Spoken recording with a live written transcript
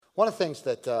One of the things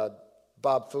that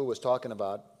Bob Fu was talking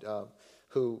about,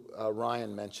 who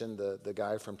Ryan mentioned, the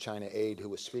guy from China Aid who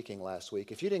was speaking last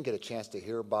week, if you didn't get a chance to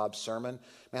hear Bob's sermon,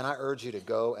 man, I urge you to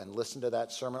go and listen to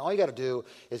that sermon. All you got to do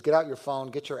is get out your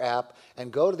phone, get your app,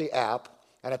 and go to the app,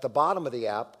 and at the bottom of the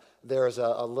app, there's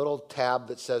a little tab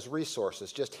that says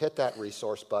resources. Just hit that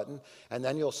resource button, and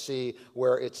then you'll see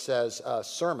where it says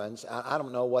sermons. I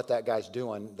don't know what that guy's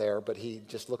doing there, but he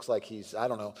just looks like he's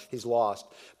lost.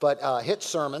 But hit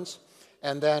sermons,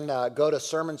 and then go to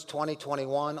Sermons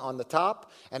 2021 on the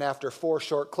top, and after 4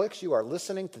 short clicks, you are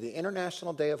listening to the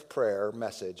International Day of Prayer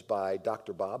message by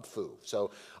Dr. Bob Fu. So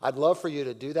I'd love for you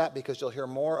to do that because you'll hear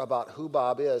more about who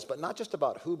Bob is, but not just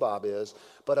about who Bob is,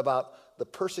 but about the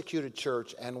persecuted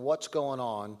church and what's going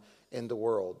on in the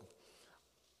world.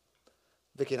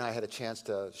 Vicki and I had a chance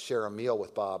to share a meal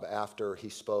with Bob after he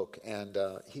spoke, and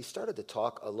he started to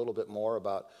talk a little bit more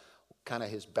about kind of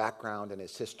his background and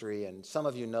his history. And some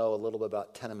of you know a little bit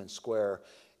about Tiananmen Square.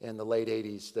 In the late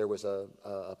 80s, there was a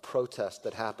protest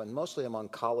that happened, mostly among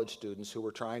college students who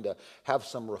were trying to have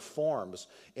some reforms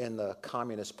in the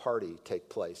Communist Party take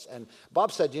place. And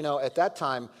Bob said, at that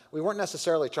time, we weren't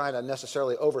necessarily trying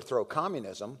to overthrow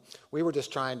communism. We were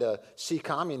just trying to see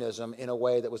communism in a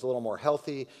way that was a little more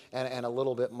healthy and a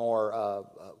little bit more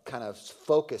kind of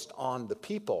focused on the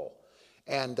people.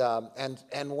 And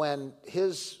when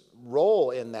his role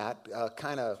in that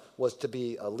kind of was to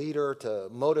be a leader, to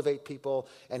motivate people,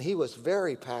 and he was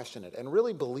very passionate and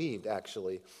really believed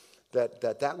actually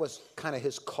that was kind of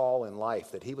his call in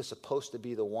life, that he was supposed to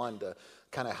be the one to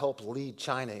kind of help lead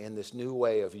China in this new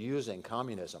way of using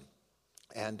communism.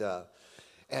 And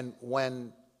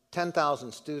when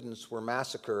 10,000 students were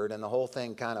massacred and the whole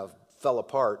thing kind of fell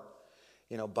apart,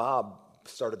 Bob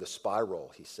started to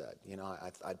spiral, he said.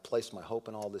 I'd placed my hope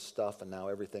in all this stuff, and now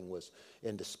everything was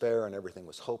in despair and everything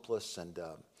was hopeless.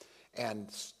 And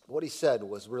what he said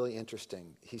was really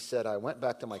interesting. He said, I went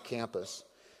back to my campus,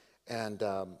 and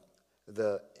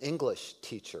the English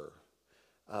teacher,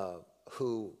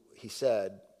 who he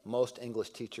said most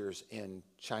English teachers in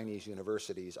Chinese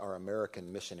universities are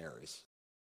American missionaries.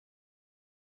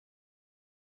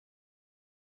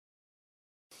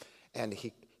 And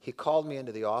he called me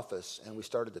into the office, and we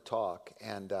started to talk,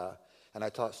 and I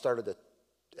started to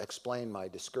explain my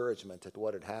discouragement at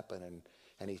what had happened,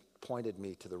 and he pointed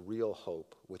me to the real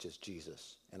hope, which is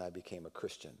Jesus, and I became a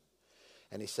Christian.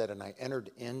 And he said, and I entered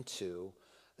into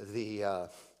the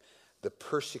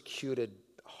persecuted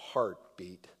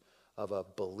heartbeat of a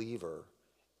believer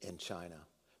in China,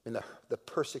 in the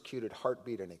persecuted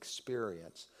heartbeat and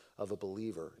experience of a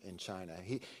believer in China.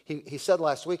 He said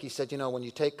last week, he said, when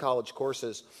you take college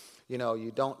courses,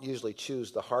 you don't usually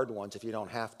choose the hard ones if you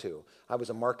don't have to. I was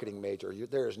a marketing major.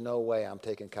 There is no way I'm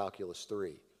taking Calculus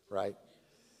 3, right?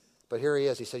 But here he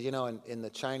is. He said, in the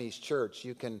Chinese church,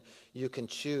 you can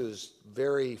choose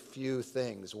very few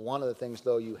things. One of the things,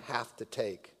 though, you have to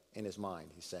take, in his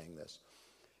mind, he's saying this,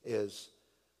 is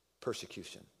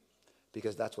persecution,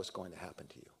 because that's what's going to happen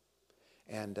to you.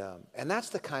 And that's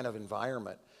the kind of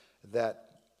environment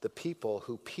that the people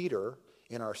who Peter,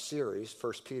 in our series,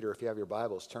 1 Peter, if you have your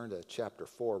Bibles, turn to chapter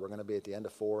 4. We're going to be at the end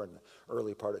of 4 and the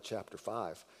early part of chapter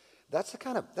 5. That's the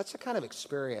kind of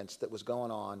experience that was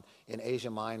going on in Asia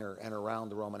Minor and around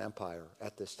the Roman Empire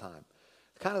at this time.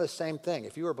 Kind of the same thing.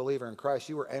 If you were a believer in Christ,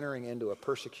 you were entering into a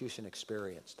persecution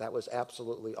experience. That was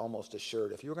absolutely almost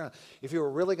assured. If you were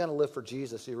really going to live for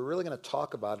Jesus, if you were really going to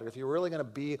talk about it, if you were really going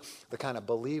to be the kind of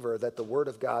believer that the Word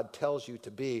of God tells you to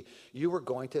be, you were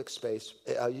going to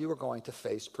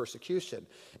face persecution.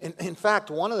 In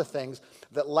fact, one of the things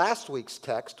that last week's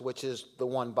text, which is the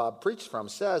one Bob preached from,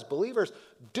 says, believers,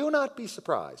 do not be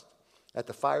surprised at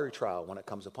the fiery trial when it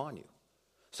comes upon you.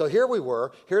 So here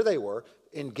they were,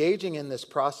 engaging in this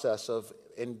process of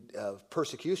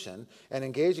persecution and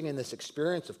engaging in this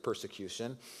experience of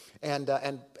persecution. And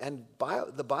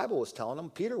the Bible was telling them,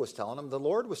 Peter was telling them, the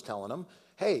Lord was telling them,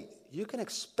 hey, you can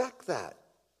expect that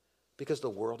because the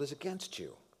world is against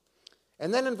you.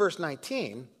 And then in verse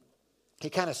 19, he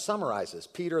kind of summarizes,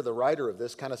 Peter, the writer of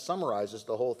this, kind of summarizes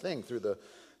the whole thing through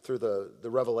the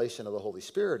revelation of the Holy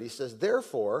Spirit. He says,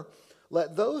 therefore,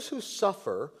 let those who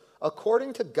suffer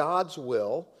according to God's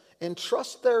will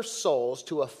entrust their souls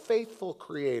to a faithful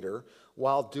Creator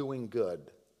while doing good.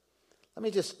 Let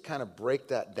me just kind of break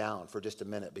that down for just a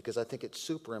minute because I think it's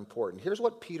super important. Here's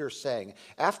what Peter's saying.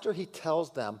 After he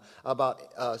tells them about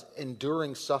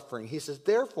enduring suffering, he says,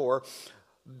 therefore,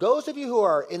 those of you who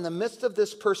are in the midst of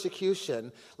this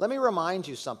persecution, let me remind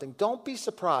you something. Don't be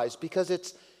surprised because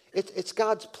it's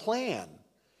God's plan.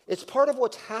 It's part of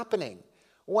what's happening.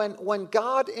 When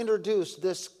God introduced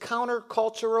this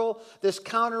countercultural, this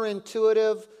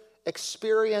counterintuitive,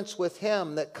 experience with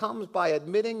him that comes by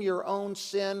admitting your own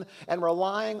sin and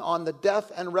relying on the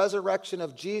death and resurrection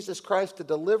of Jesus Christ to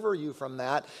deliver you from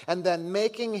that, and then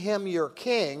making him your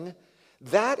king,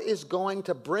 that is going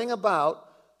to bring about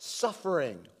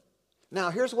suffering. Now,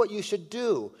 here's what you should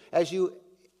do as you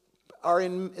are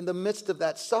in the midst of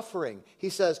that suffering. He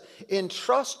says,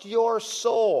 entrust your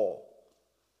soul,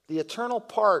 the eternal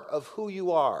part of who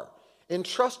you are.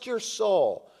 Entrust your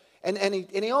soul. And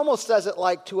he almost says it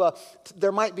like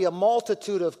there might be a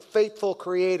multitude of faithful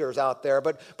creators out there,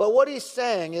 but what he's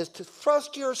saying is to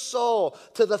trust your soul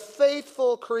to the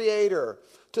faithful creator,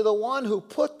 to the one who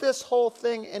put this whole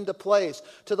thing into place,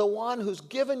 to the one who's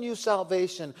given you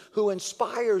salvation, who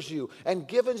inspires you and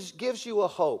gives you a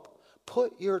hope.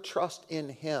 Put your trust in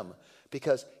him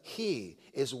because he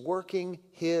is working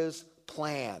his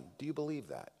plan. Do you believe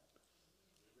that?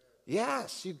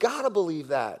 Yes, you got to believe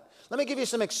that. Let me give you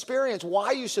some experience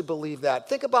why you should believe that.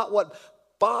 Think about what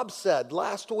Bob said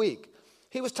last week.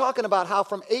 He was talking about how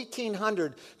from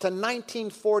 1800 to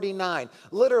 1949,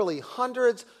 literally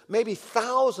hundreds, maybe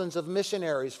thousands of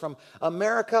missionaries from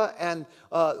America and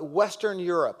Western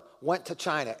Europe went to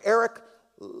China. Eric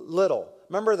Liddell,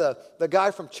 remember the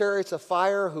guy from Chariots of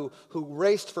Fire who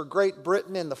raced for Great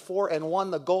Britain and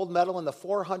won the gold medal in the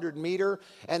 400 meter?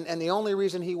 And the only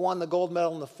reason he won the gold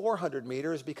medal in the 400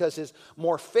 meter is because his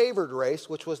more favored race,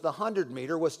 which was the 100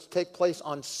 meter, was to take place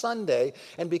on Sunday.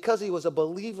 And because he was a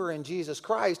believer in Jesus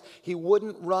Christ, he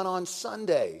wouldn't run on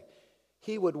Sunday.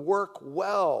 He would work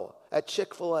well at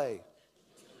Chick-fil-A.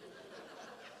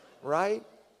 Right?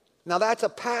 Now that's a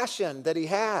passion that he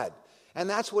had, and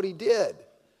that's what he did.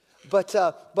 But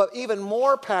even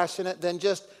more passionate than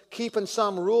just keeping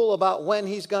some rule about when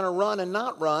he's going to run and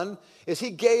not run is he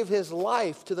gave his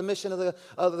life to the mission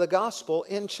of the gospel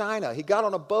in China. He got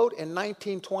on a boat in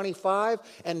 1925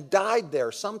 and died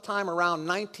there sometime around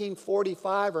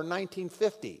 1945 or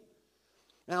 1950.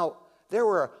 Now, there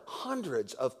were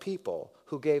hundreds of people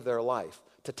who gave their life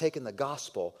to taking the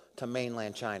gospel to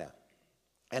mainland China.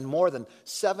 And more than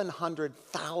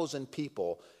 700,000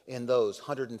 people in those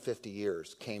 150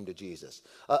 years came to Jesus.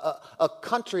 A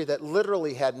country that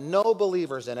literally had no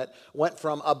believers in it went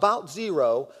from about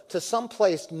zero to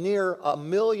someplace near 1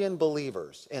 million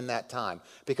believers in that time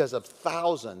because of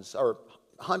thousands or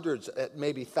hundreds,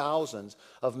 maybe thousands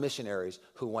of missionaries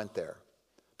who went there.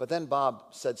 But then Bob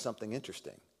said something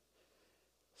interesting.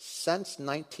 Since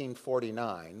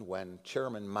 1949, when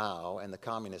Chairman Mao and the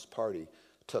Communist Party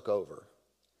took over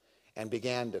and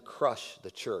began to crush the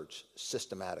church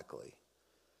systematically,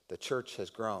 the church has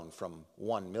grown from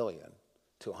 1 million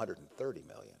to 130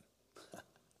 million.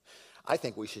 I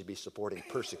think we should be supporting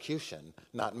persecution,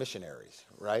 not missionaries,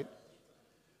 right?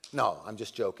 No, I'm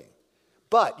just joking.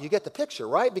 But you get the picture,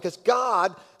 right? Because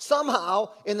God, somehow,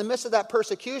 in the midst of that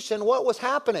persecution, what was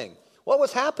happening? What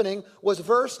was happening was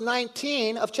verse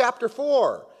 19 of chapter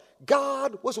 4.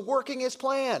 God was working his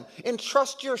plan.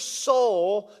 Entrust your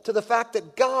soul to the fact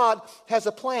that God has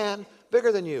a plan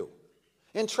bigger than you.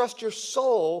 Entrust your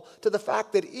soul to the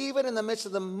fact that even in the midst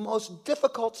of the most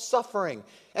difficult suffering,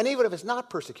 and even if it's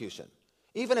not persecution,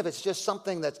 even if it's just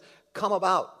something that's come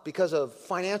about because of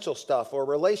financial stuff or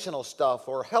relational stuff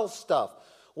or health stuff,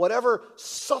 whatever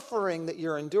suffering that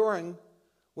you're enduring,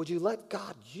 would you let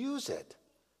God use it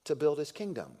to build his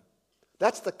kingdom?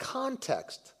 That's the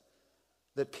context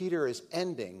that Peter is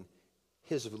ending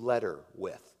his letter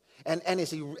with. And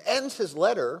as he ends his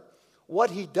letter,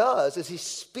 what he does is he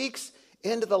speaks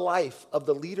into the life of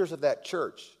the leaders of that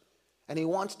church. And he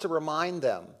wants to remind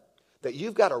them that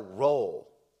you've got a role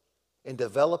in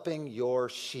developing your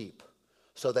sheep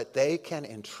so that they can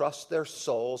entrust their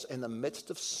souls in the midst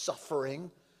of suffering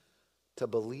to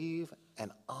believe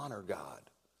and honor God,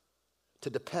 to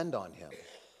depend on him,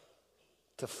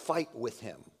 to fight with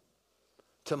him,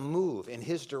 to move in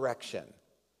his direction,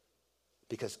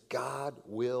 because God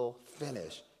will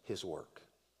finish his work.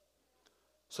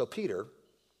 So Peter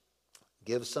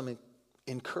gives some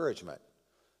encouragement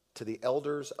to the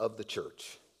elders of the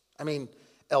church. I mean,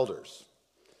 elders.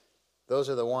 Those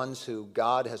are the ones who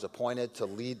God has appointed to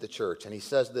lead the church. And he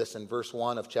says this in verse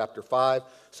 1 of chapter 5,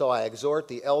 "So I exhort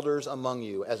the elders among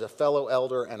you as a fellow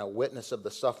elder and a witness of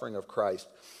the suffering of Christ,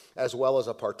 as well as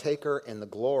a partaker in the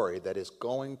glory that is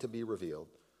going to be revealed.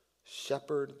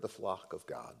 Shepherd the flock of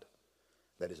God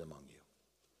that is among you,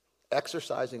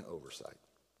 exercising oversight,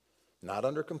 not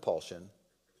under compulsion,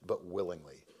 but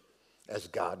willingly, as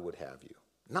God would have you,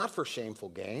 not for shameful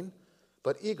gain,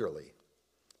 but eagerly,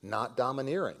 not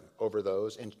domineering over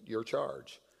those in your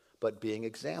charge, but being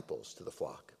examples to the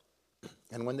flock.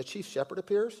 And when the chief shepherd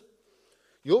appears,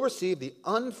 you'll receive the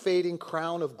unfading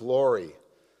crown of glory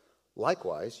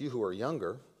Likewise, you who are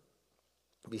younger,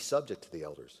 be subject to the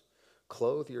elders.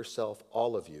 Clothe yourself,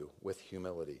 all of you, with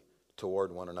humility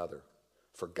toward one another.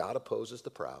 For God opposes the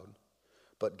proud,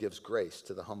 but gives grace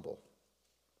to the humble.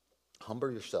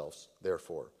 Humble yourselves,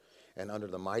 therefore, and under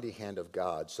the mighty hand of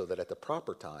God, so that at the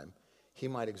proper time he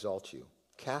might exalt you,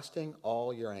 casting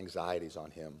all your anxieties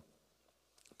on him,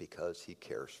 because he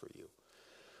cares for you.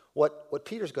 What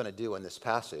Peter's going to do in this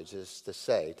passage is to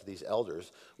say to these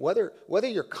elders, whether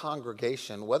your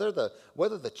congregation, whether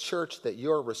the church that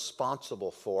you're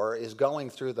responsible for is going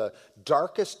through the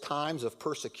darkest times of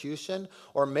persecution,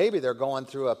 or maybe they're going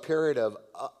through a period of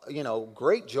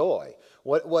great joy,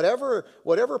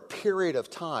 whatever period of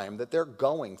time that they're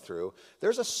going through,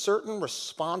 there's a certain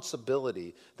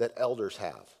responsibility that elders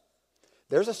have.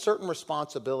 There's a certain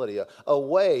responsibility, a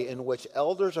way in which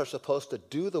elders are supposed to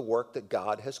do the work that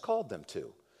God has called them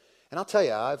to. And I'll tell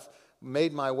you, I've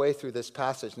made my way through this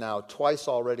passage now twice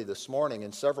already this morning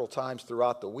and several times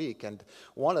throughout the week. And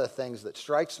one of the things that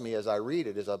strikes me as I read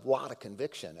it is a lot of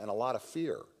conviction and a lot of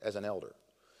fear as an elder.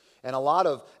 And a lot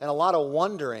of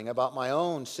wondering about my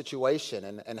own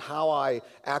situation and how I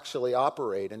actually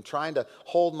operate and trying to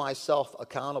hold myself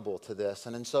accountable to this.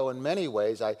 And so in many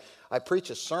ways, I preach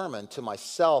a sermon to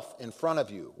myself in front of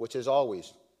you, which is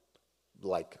always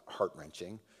like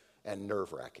heart-wrenching and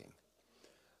nerve-wracking.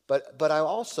 But I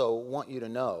also want you to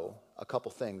know a couple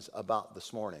things about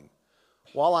this morning.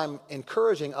 While I'm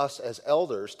encouraging us as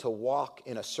elders to walk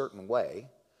in a certain way,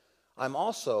 I'm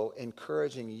also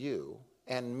encouraging you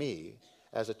and me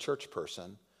as a church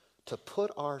person to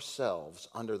put ourselves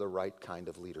under the right kind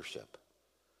of leadership.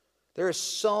 There is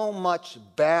so much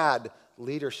bad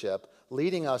leadership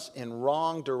leading us in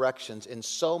wrong directions in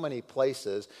so many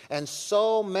places, and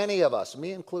so many of us,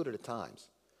 me included at times,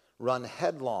 run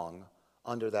headlong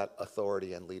under that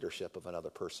authority and leadership of another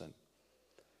person.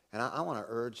 And I want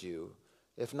to urge you,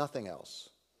 if nothing else,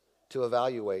 to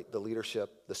evaluate the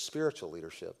leadership, the spiritual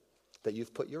leadership that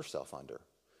you've put yourself under,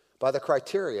 by the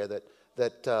criteria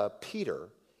that Peter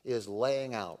is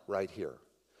laying out right here.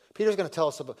 Peter's going to tell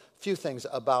us a few things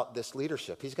about this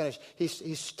leadership.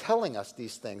 He's telling us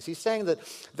these things. He's saying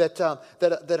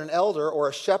that an elder or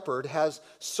a shepherd has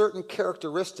certain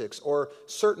characteristics or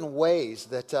certain ways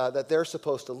that they're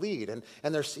supposed to lead. And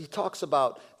he talks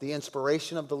about the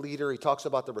inspiration of the leader. He talks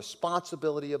about the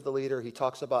responsibility of the leader. He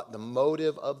talks about the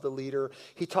motive of the leader.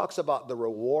 He talks about the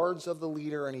rewards of the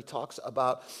leader, and he talks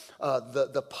about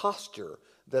the posture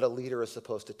that a leader is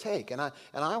supposed to take. And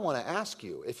I want to ask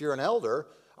you, if you're an elder,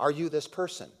 are you this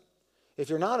person? If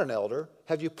you're not an elder,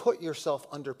 have you put yourself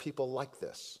under people like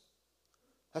this?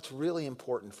 That's really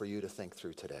important for you to think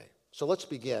through today. So let's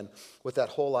begin with that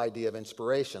whole idea of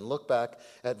inspiration. Look back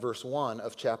at verse 1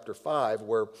 of chapter 5,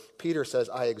 where Peter says,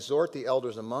 I exhort the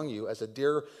elders among you as a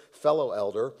dear fellow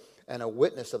elder and a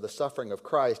witness of the suffering of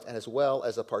Christ, and as well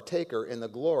as a partaker in the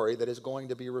glory that is going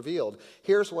to be revealed.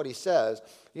 Here's what he says.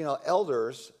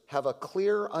 Elders have a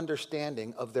clear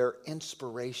understanding of their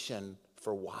inspiration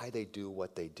for why they do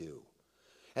what they do.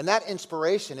 And that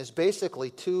inspiration is basically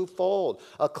twofold.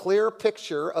 A clear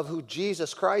picture of who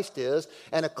Jesus Christ is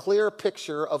and a clear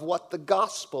picture of what the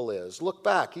gospel is. Look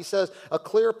back. He says a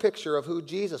clear picture of who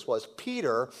Jesus was.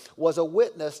 Peter was a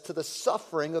witness to the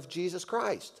suffering of Jesus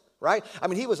Christ. Right? I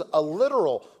mean, he was a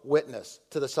literal witness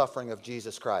to the suffering of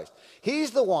Jesus Christ. He's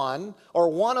the one, or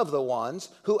one of the ones,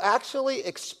 who actually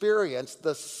experienced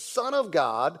the Son of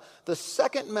God, the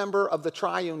second member of the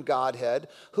triune Godhead,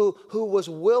 who was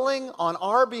willing on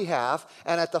our behalf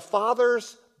and at the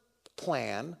Father's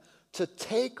plan to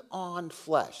take on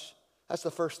flesh. That's the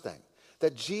first thing.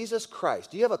 That Jesus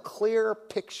Christ, do you have a clear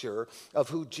picture of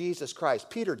who Jesus Christ?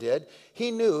 Peter did.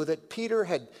 He knew that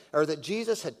that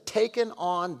Jesus had taken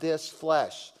on this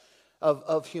flesh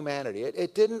of humanity.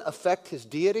 It didn't affect his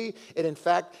deity. In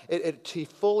fact, he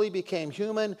fully became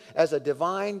human as a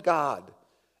divine God.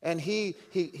 And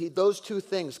those two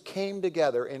things came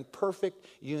together in perfect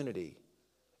unity.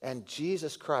 And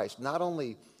Jesus Christ not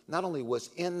only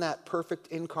was in that perfect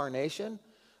incarnation,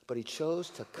 but he chose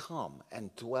to come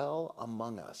and dwell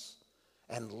among us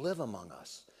and live among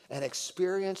us and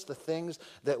experience the things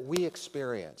that we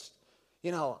experienced.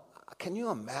 Can you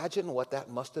imagine what that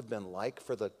must have been like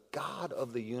for the God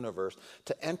of the universe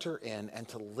to enter in and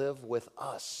to live with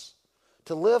us?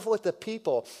 To live with the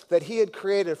people that he had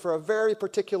created for a very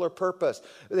particular purpose,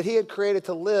 that he had created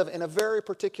to live in a very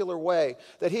particular way,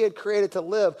 that he had created to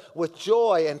live with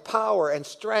joy and power and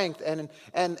strength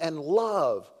and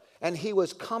love. And he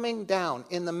was coming down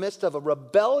in the midst of a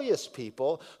rebellious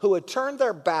people who had turned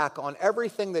their back on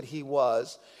everything that he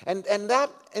was. And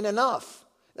that in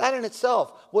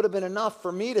itself would have been enough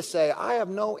for me to say, I have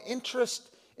no interest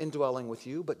in dwelling with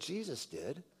you, but Jesus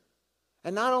did.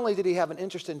 And not only did he have an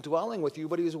interest in dwelling with you,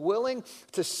 but he was willing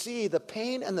to see the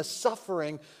pain and the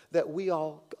suffering that we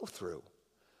all go through.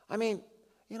 I mean,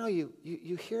 you know,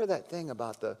 you hear that thing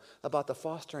about the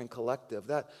fostering collective,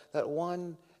 that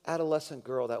one adolescent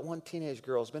girl, that one teenage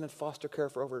girl has been in foster care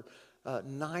for over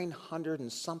 900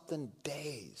 and something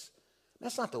days.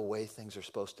 That's not the way things are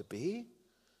supposed to be.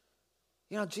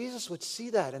 You know, Jesus would see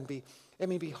that and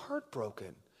be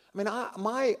heartbroken. I mean,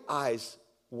 my eyes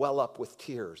well up with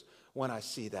tears when I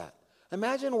see that.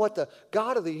 Imagine what the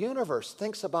God of the universe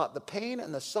thinks about the pain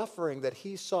and the suffering that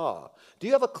he saw. Do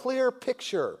you have a clear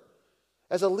picture?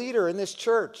 As a leader in this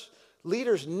church,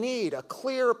 leaders need a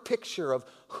clear picture of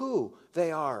who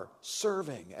they are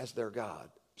serving as their God,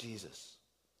 Jesus.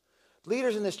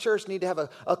 Leaders in this church need to have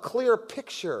a clear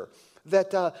picture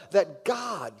that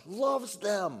God loves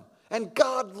them and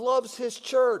God loves his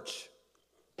church.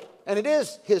 And it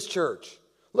is his church.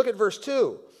 Look at verse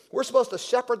 2. We're supposed to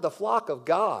shepherd the flock of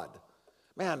God.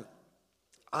 Man,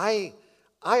 I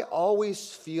always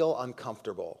feel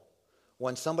uncomfortable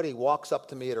when somebody walks up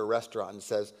to me at a restaurant and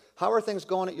says, "How are things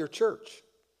going at your church?"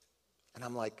 And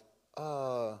I'm like,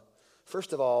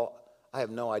 first of all, I have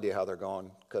no idea how they're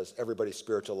going because everybody's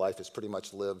spiritual life is pretty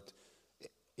much lived,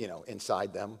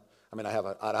 inside them. I mean, I have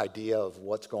an idea of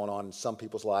what's going on in some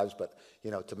people's lives, but,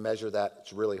 to measure that,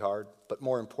 it's really hard. But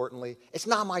more importantly, it's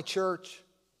not my church,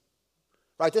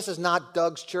 right? This is not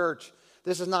Doug's church.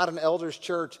 This is not an elder's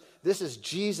church. This is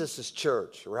Jesus'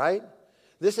 church, right?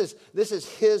 This is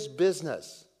his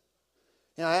business.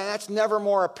 That's never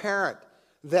more apparent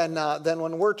than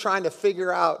when we're trying to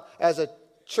figure out as a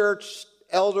church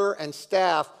elder and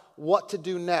staff what to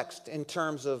do next in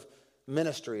terms of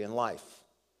ministry and life.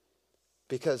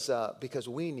 Because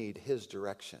we need his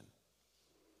direction.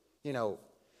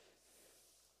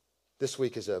 This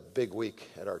week is a big week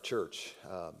at our church.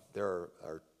 There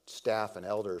are staff and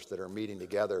elders that are meeting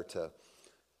together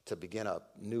to begin a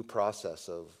new process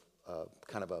of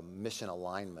kind of a mission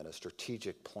alignment, a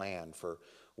strategic plan for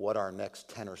what our next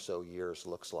 10 or so years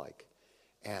looks like.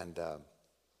 And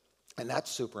that's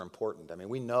super important. I mean,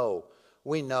 we know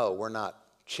we're not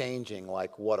changing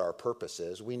like what our purpose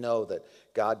is. We know that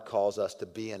God calls us to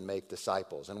be and make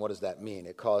disciples. And what does that mean?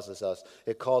 It calls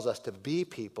us to be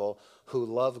people who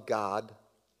love God,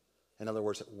 in other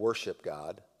words, worship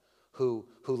God, who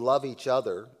love each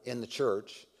other in the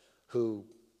church, who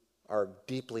are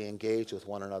deeply engaged with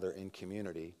one another in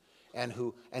community, and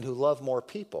who love more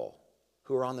people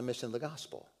who are on the mission of the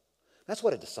gospel. That's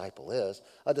what a disciple is.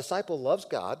 A disciple loves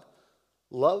God,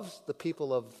 loves the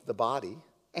people of the body,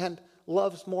 and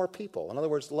loves more people. In other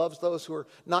words, loves those who are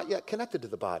not yet connected to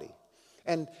the body.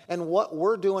 And what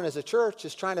we're doing as a church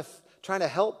is trying to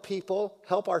help people,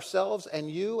 help ourselves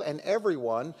and you and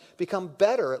everyone become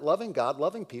better at loving God,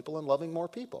 loving people, and loving more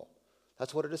people.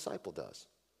 That's what a disciple does.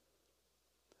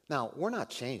 Now, we're not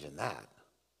changing that.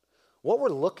 What we're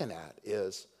looking at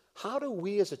is how do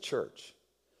we as a church,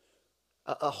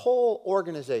 a whole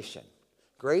organization,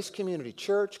 Grace Community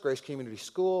Church, Grace Community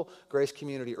School, Grace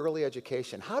Community Early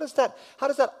Education, how does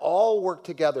that all work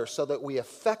together so that we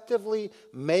effectively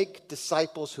make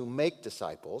disciples who make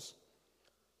disciples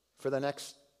for the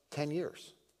next 10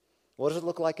 years? What does it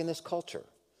look like in this culture?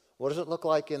 What does it look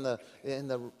like in the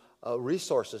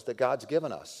resources that God's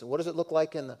given us? What does it look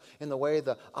like in the way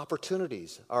the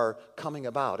opportunities are coming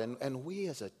about? And we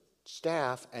as a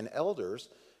staff and elders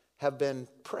have been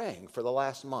praying for the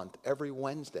last month, every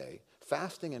Wednesday,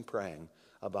 fasting and praying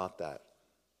about that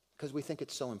because we think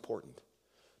it's so important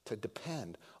to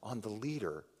depend on the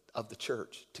leader of the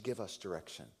church to give us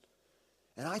direction.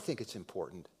 And I think it's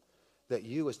important that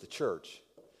you as the church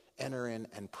enter in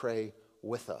and pray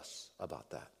with us about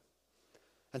that.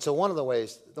 And so one of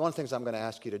the things I'm going to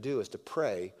ask you to do is to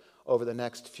pray over the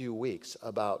next few weeks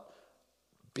about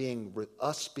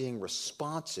us being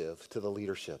responsive to the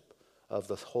leadership of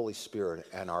the Holy Spirit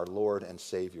and our Lord and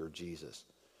Savior Jesus.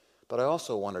 But I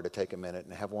also wanted to take a minute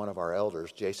and have one of our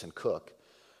elders, Jason Cook,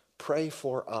 pray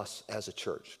for us as a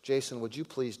church. Jason, would you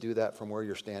please do that from where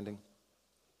you're standing?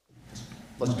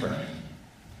 Let's pray.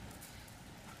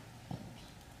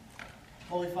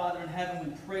 Holy Father in heaven,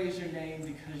 we praise your name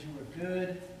because you are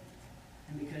good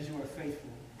and because you are faithful.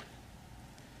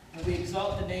 And we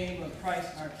exalt the name of Christ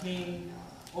our King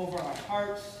over our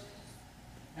hearts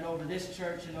and over this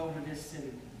church and over this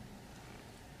city.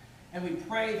 And we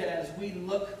pray that as we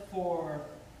look for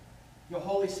your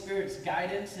Holy Spirit's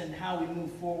guidance in how we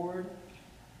move forward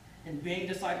in being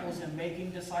disciples and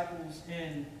making disciples,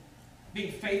 in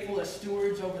being faithful as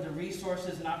stewards over the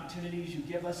resources and opportunities you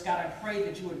give us, God, I pray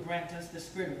that you would grant us the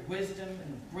spirit of wisdom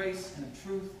and of grace and of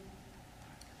truth.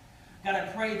 God, I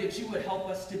pray that you would help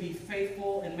us to be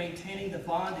faithful in maintaining the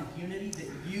bond of unity that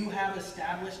you have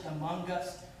established among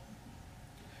us.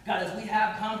 God, as we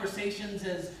have conversations,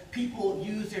 as people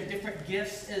use their different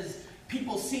gifts, as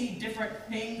people see different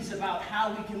things about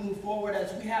how we can move forward,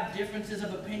 as we have differences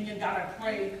of opinion, God, I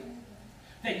pray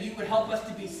that you would help us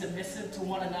to be submissive to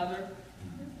one another.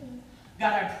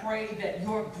 God, I pray that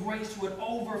your grace would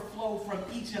overflow from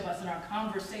each of us in our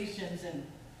conversations and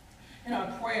in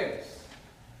our prayers.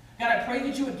 God, I pray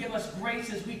that you would give us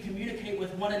grace as we communicate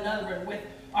with one another and with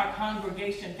our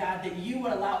congregation, God, that you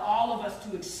would allow all of us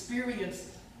to experience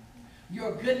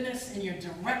your goodness and your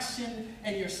direction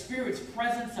and your Spirit's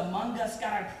presence among us.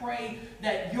 God, I pray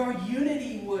that your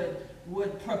unity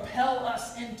would propel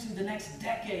us into the next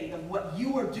decade of what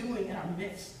you are doing in our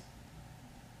midst.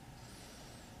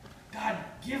 God,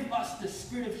 give us the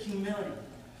spirit of humility.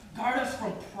 Guard us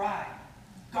from pride.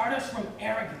 Guard us from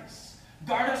arrogance.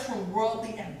 Guard us from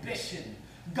worldly ambition.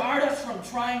 Guard us from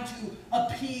trying to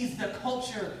appease the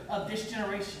culture of this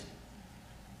generation.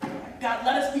 God,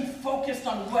 let us be focused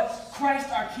on what Christ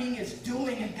our King is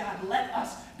doing, and God, let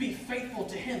us be faithful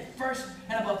to him first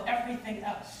and above everything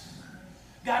else.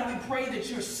 God, we pray that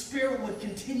your Spirit would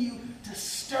continue to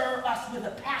stir us with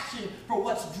a passion for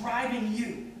what's driving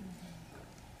you.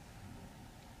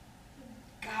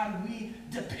 God, we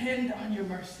depend on your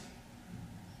mercy.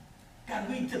 God,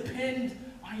 we depend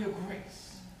on your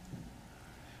grace.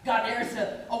 God, there's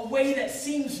a way that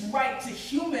seems right to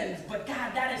humans, but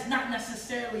God, that is not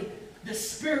necessarily the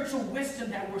spiritual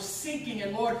wisdom that we're seeking.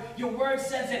 And Lord, your word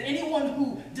says that anyone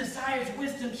who desires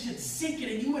wisdom should seek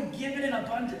it, and you would give it in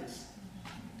abundance.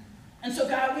 And so,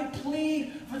 God, we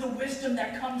plead for the wisdom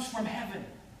that comes from heaven.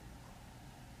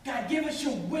 God, give us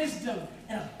your wisdom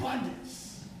in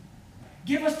abundance.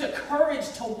 Give us the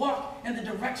courage to walk in the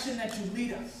direction that you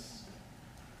lead us.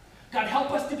 God,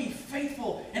 help us to be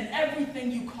faithful in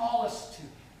everything you call us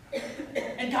to.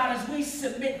 And God, as we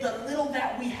submit the little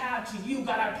that we have to you,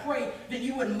 God, I pray that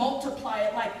you would multiply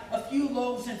it like a few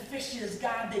loaves and fishes,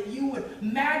 God, that you would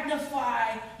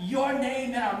magnify your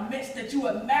name in our midst, that you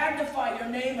would magnify your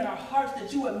name in our hearts,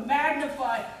 that you would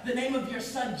magnify the name of your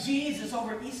Son, Jesus,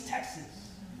 over East Texas.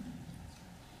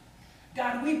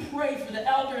 God, we pray for the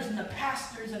elders and the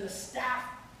pastors and the staff,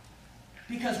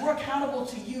 because we're accountable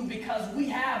to you, because we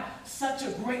have such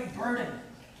a great burden.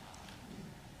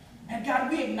 And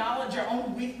God, we acknowledge our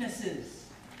own weaknesses.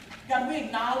 God, we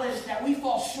acknowledge that we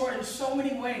fall short in so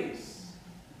many ways.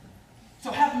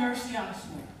 So have mercy on us,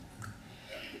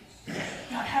 Lord.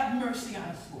 God, have mercy on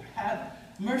us, Lord. Have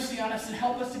mercy on us and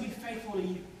help us to be faithful to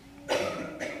you.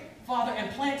 Father,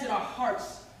 implant in our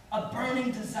hearts a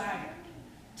burning desire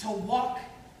to walk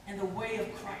in the way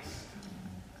of Christ,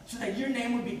 so that your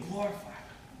name would be glorified,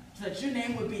 so that your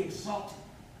name would be exalted,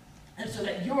 and so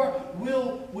that your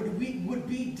will would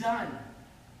be done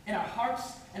in our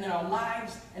hearts and in our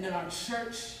lives and in our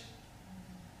church,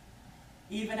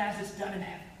 even as it's done in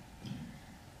heaven.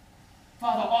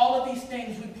 Father, all of these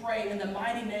things we pray in the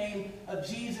mighty name of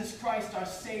Jesus Christ, our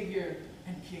Savior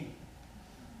and King.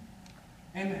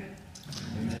 Amen.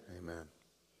 Amen.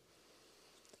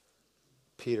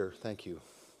 Peter, thank you,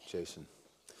 Jason.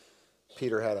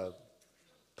 Peter had a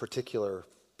particular,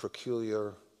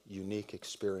 peculiar, unique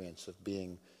experience of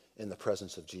being in the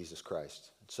presence of Jesus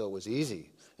Christ. So it was easy,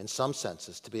 in some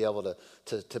senses, to be able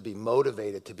to be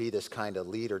motivated to be this kind of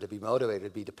leader, to be motivated to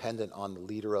be dependent on the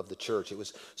leader of the church. It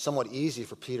was somewhat easy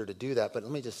for Peter to do that, but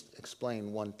let me just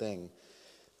explain one thing.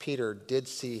 Peter did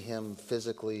see him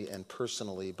physically and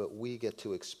personally, but we get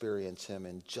to experience him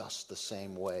in just the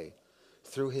same way,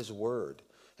 through his word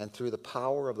and through the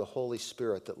power of the Holy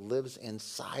Spirit that lives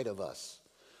inside of us.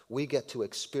 We get to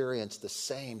experience the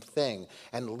same thing.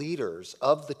 And leaders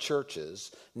of the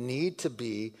churches need to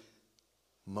be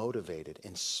motivated,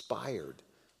 inspired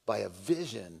by a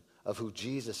vision of who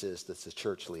Jesus is that's the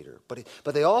church leader.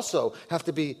 But they also have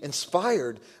to be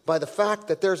inspired by the fact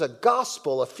that there's a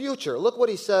gospel, a future. Look what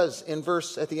he says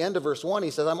at the end of verse 1.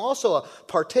 He says, I'm also a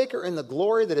partaker in the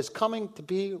glory that is coming to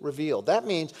be revealed. That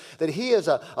means that he is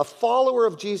a follower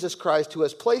of Jesus Christ who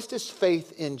has placed his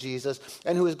faith in Jesus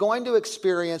and who is going to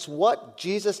experience what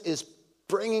Jesus is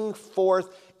bringing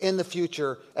forth in the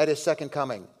future at his second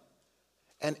coming.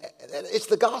 And it's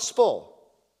the gospel.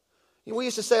 We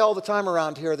used to say all the time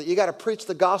around here that you got to preach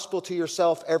the gospel to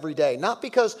yourself every day. Not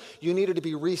because you needed to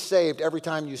be resaved every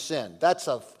time you sin. That's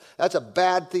a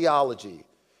bad theology.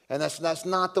 And that's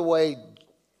not the way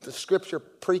the Scripture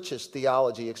preaches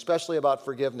theology, especially about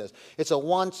forgiveness. It's a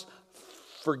once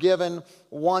forgiven,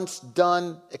 once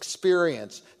done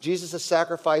experience. Jesus'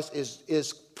 sacrifice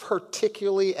is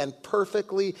particularly and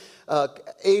perfectly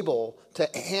able to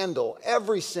handle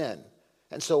every sin.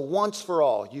 And so once for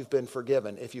all, you've been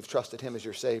forgiven if you've trusted him as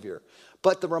your Savior.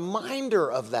 But the reminder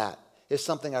of that is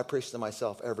something I preach to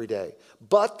myself every day.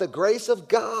 But the grace of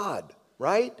God,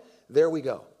 right? There we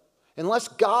go. Unless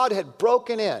God had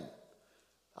broken in,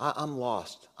 I'm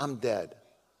lost. I'm dead.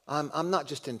 I'm not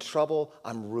just in trouble,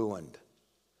 I'm ruined.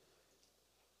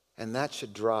 And that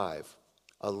should drive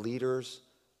a leader's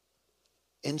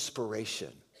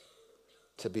inspiration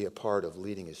to be a part of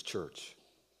leading his church.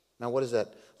 Now, what does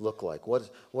that look like? What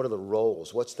are the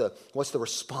roles? What's the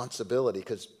responsibility?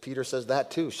 Because Peter says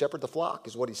that too. Shepherd the flock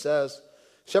is what he says.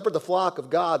 Shepherd the flock of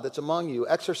God that's among you,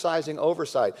 exercising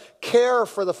oversight. Care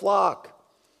for the flock.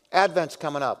 Advent's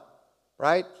coming up,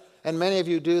 right? And many of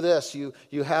you do this.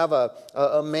 You have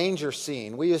a manger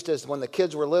scene. We used to, when the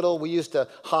kids were little, we used to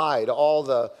hide all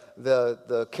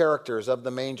the characters of the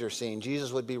manger scene.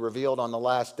 Jesus would be revealed on the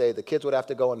last day. The kids would have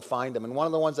to go and find him. And one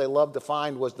of the ones they loved to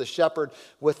find was the shepherd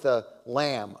with the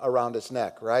lamb around his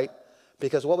neck, right?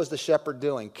 Because what was the shepherd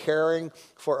doing? Caring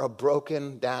for a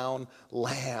broken down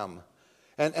lamb.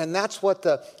 And that's what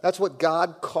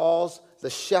God calls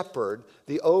the shepherd,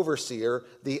 the overseer,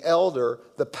 the elder,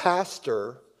 the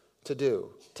pastor to do,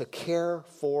 to care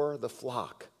for the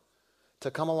flock,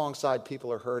 to come alongside people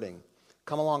who are hurting,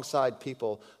 come alongside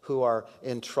people who are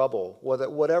in trouble,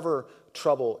 whatever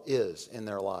trouble is in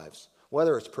their lives,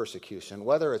 whether it's persecution,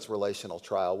 whether it's relational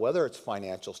trial, whether it's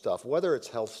financial stuff, whether it's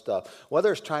health stuff,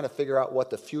 whether it's trying to figure out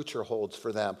what the future holds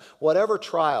for them, whatever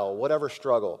trial, whatever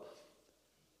struggle,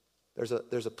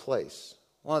 there's a place.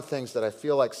 One of the things that I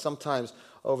feel like sometimes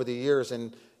over the years,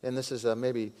 and this is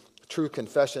maybe true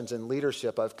confessions in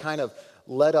leadership, I've kind of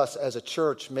led us as a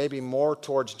church maybe more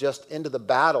towards just into the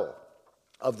battle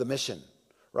of the mission,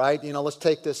 right? Let's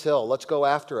take this hill. Let's go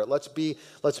after it. Let's be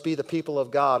the people of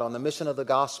God on the mission of the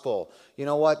gospel. You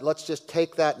know what? Let's just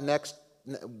take that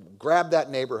grab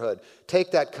that neighborhood,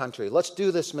 take that country. Let's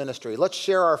do this ministry. Let's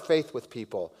share our faith with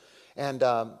people. And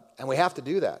we have to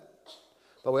do that.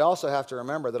 But we also have to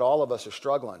remember that all of us are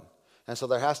struggling. And so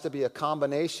there has to be a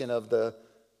combination of the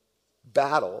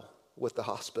battle with the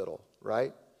hospital,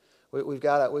 right? We've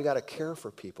got to care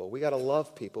for people. We got to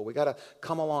love people. We got to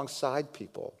come alongside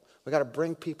people. We got to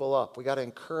bring people up. We got to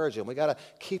encourage them. We got to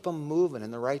keep them moving in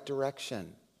the right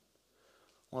direction.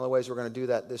 One of the ways we're going to do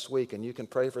that this week, and you can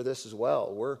pray for this as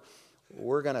well,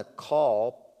 we're going to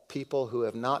call people who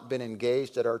have not been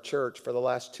engaged at our church for the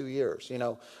last 2 years.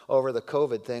 Over the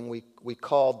COVID thing, we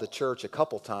called the church a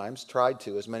couple times, tried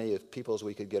to, as many people as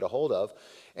we could get a hold of,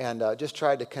 and just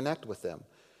tried to connect with them.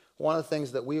 One of the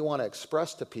things that we want to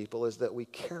express to people is that we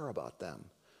care about them.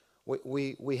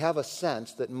 We have a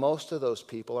sense that most of those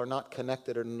people are not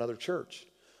connected in another church.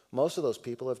 Most of those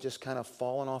people have just kind of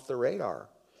fallen off the radar.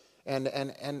 And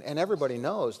everybody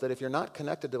knows that if you're not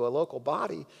connected to a local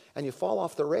body and you fall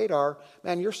off the radar,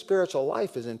 man, your spiritual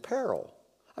life is in peril.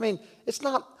 I mean, it's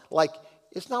not like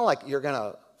you're going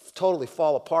to totally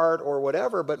fall apart or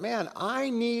whatever, but man,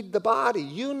 I need the body.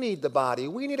 You need the body.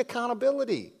 We need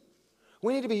accountability.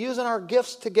 We need to be using our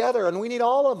gifts together, and we need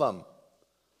all of them.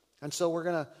 And so we're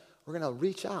going to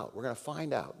reach out. We're going to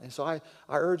find out. And so I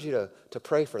urge you to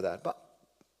pray for that. But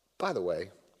by the way,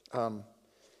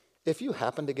 if you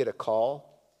happen to get a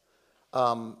call,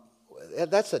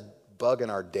 that's a bug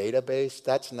in our database.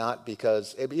 That's not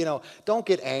because, don't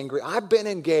get angry. I've been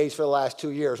engaged for the last 2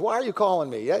 years. Why are you calling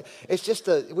me? It's just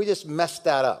we just messed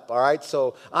that up, all right?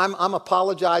 So I'm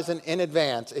apologizing in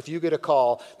advance if you get a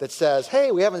call that says,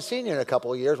 hey, we haven't seen you in a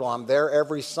couple of years. Well, I'm there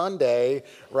every Sunday,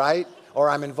 right? Or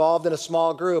I'm involved in a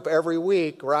small group every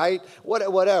week, right?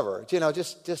 Whatever.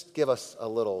 Just give us a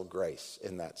little grace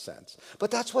in that sense.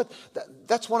 But that's one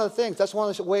of the things. That's one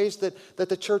of the ways that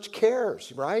the church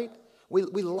cares, right?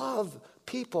 We love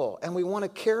people and we want to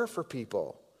care for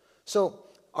people. So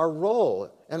our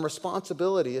role and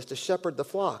responsibility is to shepherd the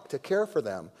flock, to care for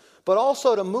them, but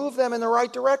also to move them in the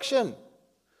right direction.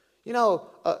 In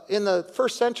the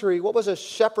first century, what was a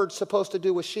shepherd supposed to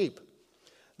do with sheep?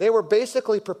 They were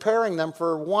basically preparing them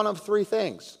for one of three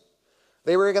things.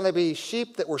 They were going to be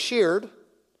sheep that were sheared,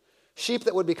 sheep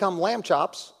that would become lamb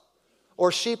chops,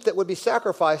 or sheep that would be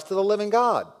sacrificed to the living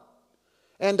God.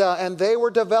 And they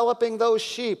were developing those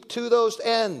sheep to those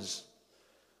ends.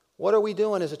 What are we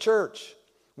doing as a church?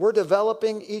 We're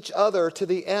developing each other to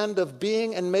the end of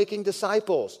being and making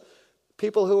disciples.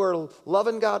 People who are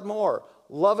loving God more,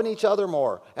 loving each other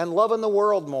more, and loving the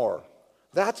world more.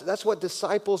 That's what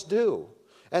disciples do.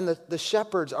 And the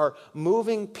shepherds are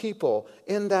moving people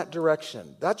in that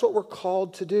direction. That's what we're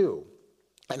called to do.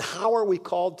 And how are we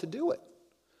called to do it?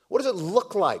 What does it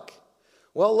look like?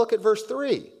 Well, look at verse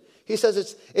 3. He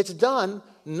says it's done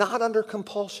not under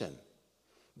compulsion,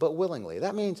 but willingly.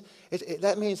 That means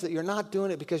that you're not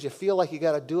doing it because you feel like you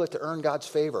got to do it to earn God's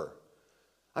favor.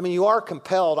 I mean, you are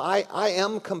compelled. I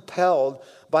am compelled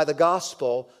by the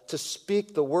gospel to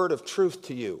speak the word of truth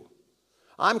to you.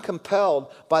 I'm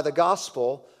compelled by the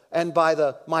gospel and by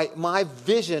my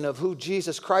vision of who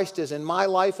Jesus Christ is in my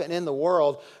life and in the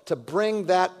world to bring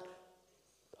that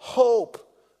hope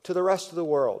to the rest of the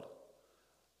world.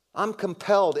 I'm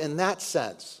compelled in that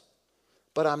sense,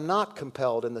 but I'm not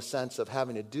compelled in the sense of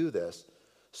having to do this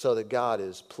so that God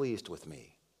is pleased with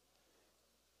me.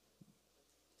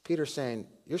 Peter's saying,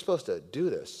 you're supposed to do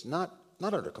this, not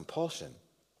under compulsion,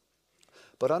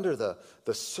 but under the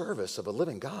service of a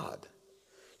living God.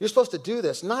 You're supposed to do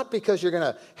this not because you're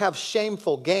going to have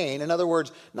shameful gain. In other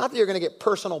words, not that you're going to get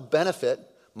personal benefit,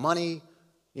 money,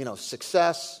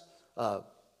 success,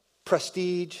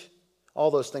 prestige,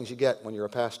 all those things you get when you're a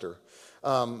pastor.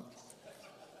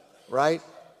 Right?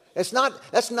 He said,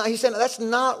 that's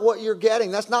not what you're getting.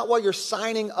 That's not why you're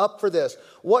signing up for this.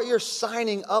 What you're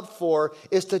signing up for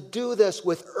is to do this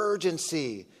with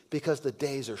urgency because the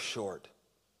days are short.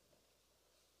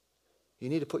 You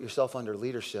need to put yourself under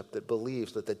leadership that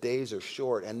believes that the days are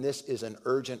short, and this is an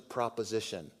urgent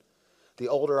proposition. The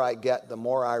older I get, the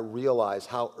more I realize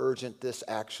how urgent this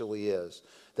actually is.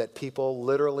 That people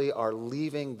literally are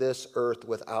leaving this earth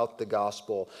without the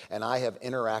gospel, and I have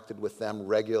interacted with them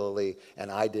regularly,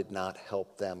 and I did not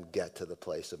help them get to the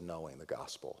place of knowing the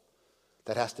gospel.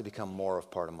 That has to become more of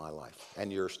part of my life,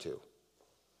 and yours too.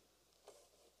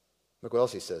 Look what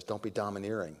else he says. Don't be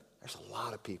domineering. There's a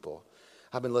lot of people.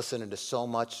 I've been listening to so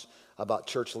much about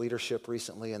church leadership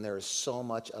recently, and there is so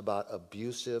much about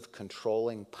abusive,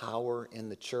 controlling power in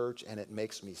the church, and it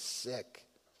makes me sick.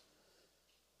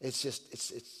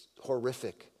 It's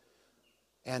horrific.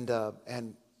 And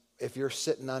if you're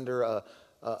sitting under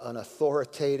an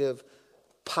authoritative,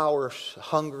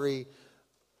 power-hungry,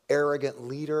 arrogant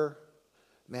leader,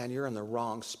 man, you're in the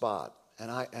wrong spot.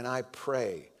 And I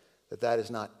pray that is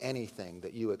not anything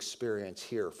that you experience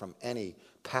here from any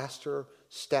pastor,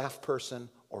 staff person,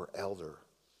 or elder.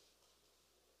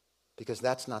 Because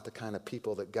that's not the kind of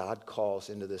people that God calls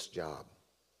into this job.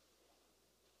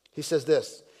 He says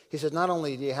this. He says, not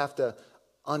only do you have to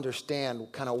understand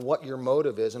kind of what your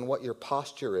motive is and what your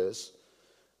posture is,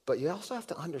 but you also have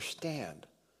to understand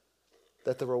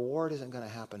that the reward isn't going to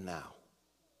happen now.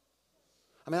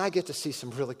 I mean, I get to see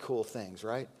some really cool things,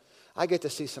 right? I get to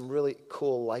see some really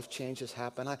cool life changes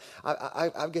happen.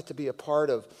 I get to be a part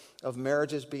of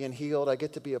marriages being healed. I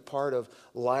get to be a part of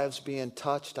lives being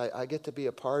touched. I get to be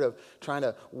a part of trying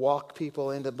to walk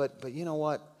people into, but you know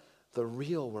what? The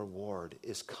real reward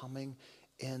is coming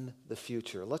in the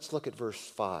future. Let's look at verse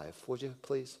 5, would you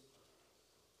please?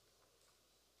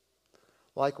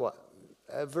 Like what?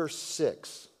 Verse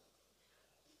 6.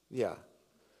 Yeah.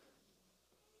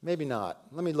 Maybe not.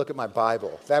 Let me look at my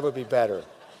Bible. That would be better.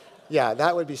 Yeah,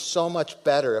 that would be so much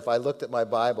better if I looked at my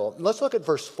Bible. Let's look at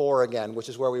verse 4 again, which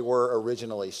is where we were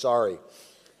originally. Sorry.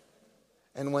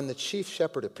 And when the chief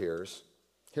shepherd appears,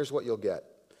 here's what you'll get.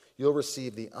 You'll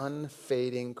receive the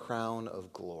unfading crown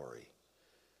of glory.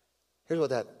 Here's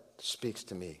what that speaks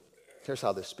to me. Here's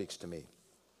how this speaks to me.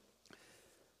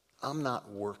 I'm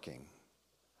not working.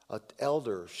 An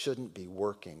elder shouldn't be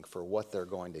working for what they're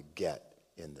going to get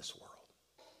in this world.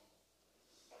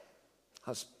 I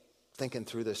was thinking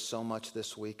through this so much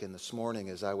this week and this morning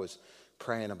as I was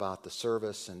praying about the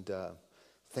service and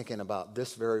thinking about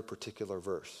this very particular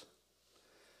verse.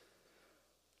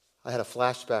 I had a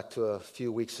flashback to a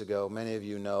few weeks ago. Many of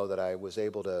you know that I was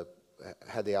able to,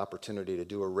 had the opportunity to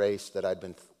do a race that I'd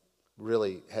been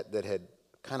that had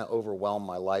kind of overwhelmed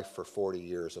my life for 40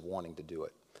 years of wanting to do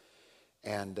it.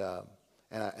 And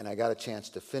I got a chance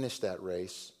to finish that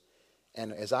race.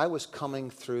 And as I was coming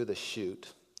through the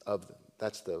chute of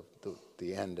that's the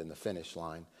end and the finish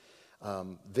line.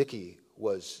 Vicky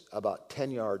was about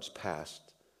 10 yards past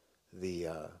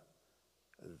I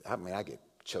get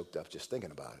choked up just thinking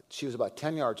about it. She was about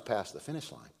 10 yards past the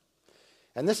finish line.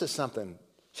 And this is something,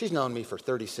 she's known me for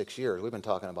 36 years. We've been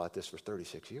talking about this for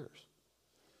 36 years.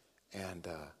 And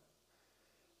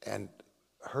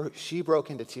she broke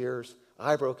into tears,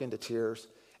 I broke into tears,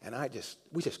 and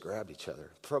we just grabbed each other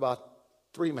for about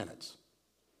 3 minutes.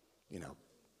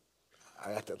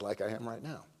 I acted like I am right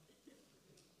now.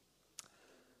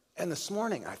 And this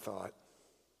morning I thought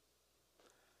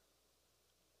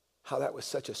how that was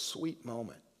such a sweet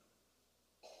moment.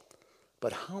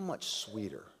 But how much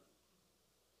sweeter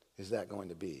is that going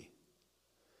to be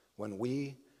when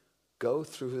we go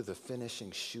through the finishing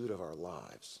chute of our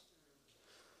lives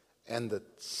and the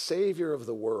Savior of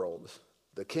the world,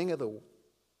 the King of the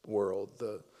world,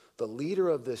 the leader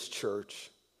of this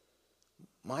church,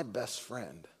 my best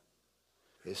friend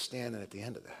is standing at the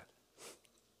end of that.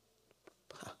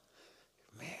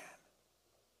 Man,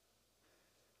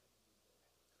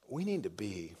 we need to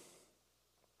be,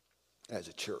 as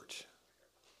a church,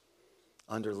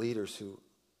 under leaders who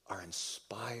are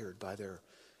inspired by their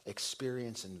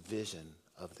experience and vision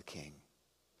of the King,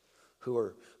 who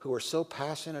are so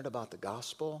passionate about the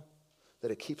gospel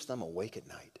that it keeps them awake at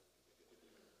night,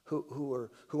 who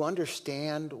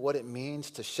understand what it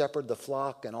means to shepherd the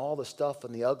flock and all the stuff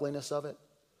and the ugliness of it,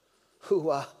 who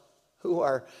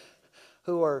are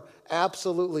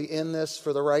absolutely in this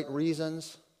for the right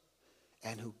reasons,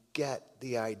 and who get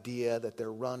the idea that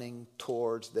they're running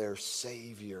towards their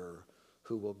Savior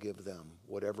who will give them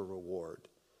whatever reward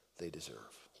they deserve.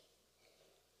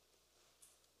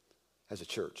 As a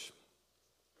church,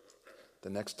 the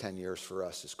next 10 years for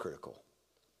us is critical.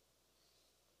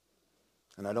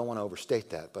 And I don't want to overstate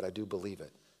that, but I do believe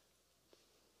it.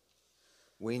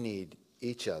 We need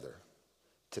each other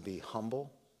to be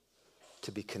humble,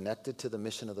 to be connected to the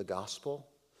mission of the gospel,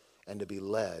 and to be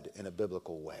led in a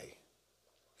biblical way.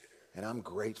 And I'm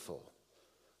grateful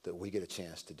that we get a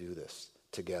chance to do this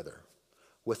together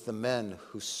with the men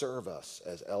who serve us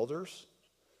as elders,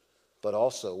 but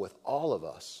also with all of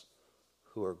us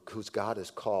whose God has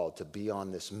called to be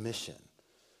on this mission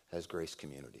as Grace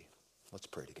Community. Let's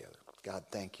pray together. God,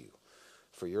 thank you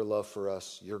for your love for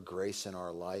us, your grace in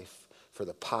our life, for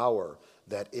the power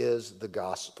that is the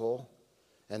gospel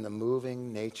and the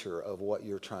moving nature of what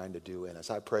you're trying to do in us.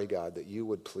 I pray, God, that you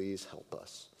would please help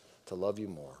us to love you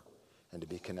more and to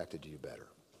be connected to you better.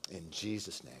 In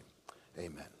Jesus' name,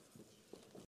 amen.